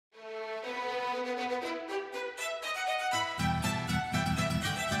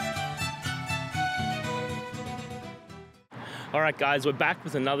Alright guys, we're back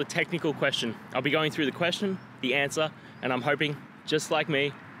with another technical question. I'll be going through the question, the answer, and I'm hoping, just like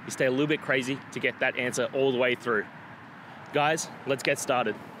me, you stay a little bit crazy to get that answer all the way through. Guys, let's get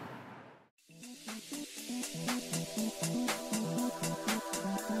started.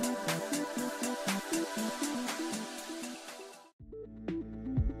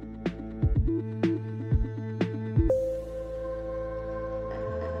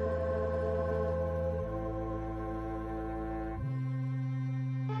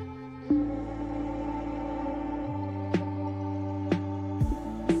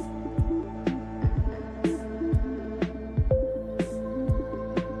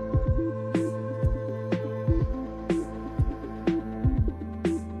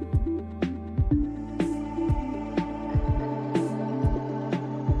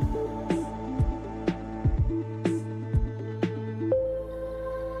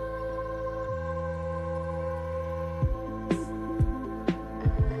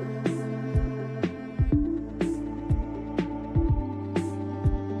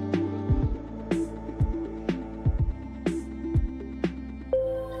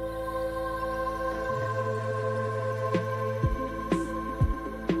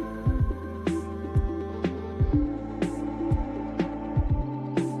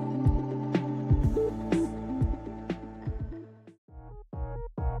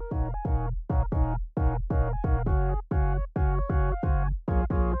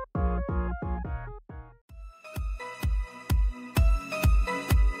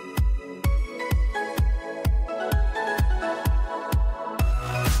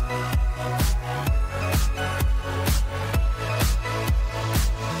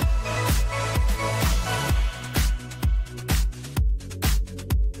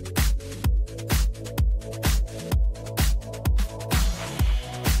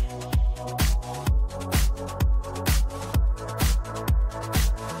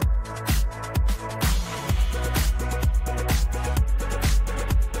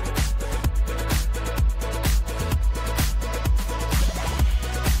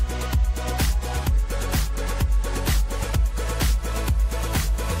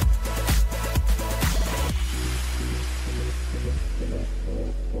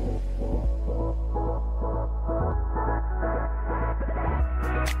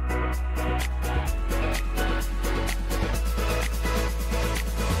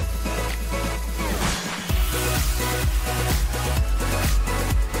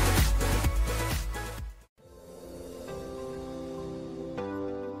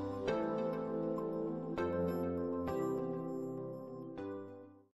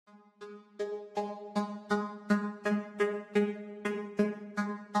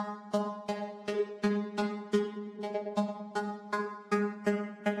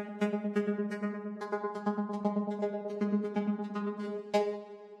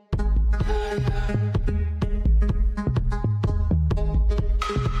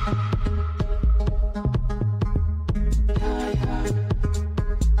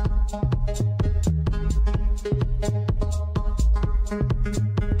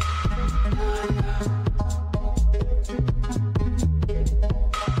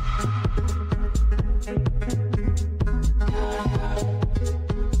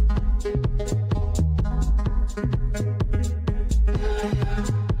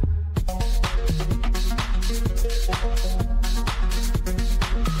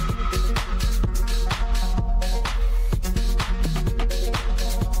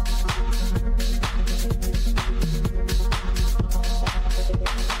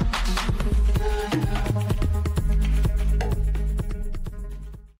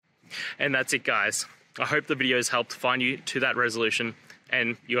 And that's it guys. I hope the video has helped find you to that resolution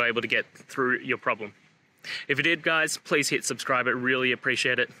and you're able to get through your problem. If it did guys, please hit subscribe, I really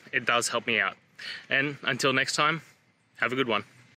appreciate it. It does help me out. And until next time, have a good one.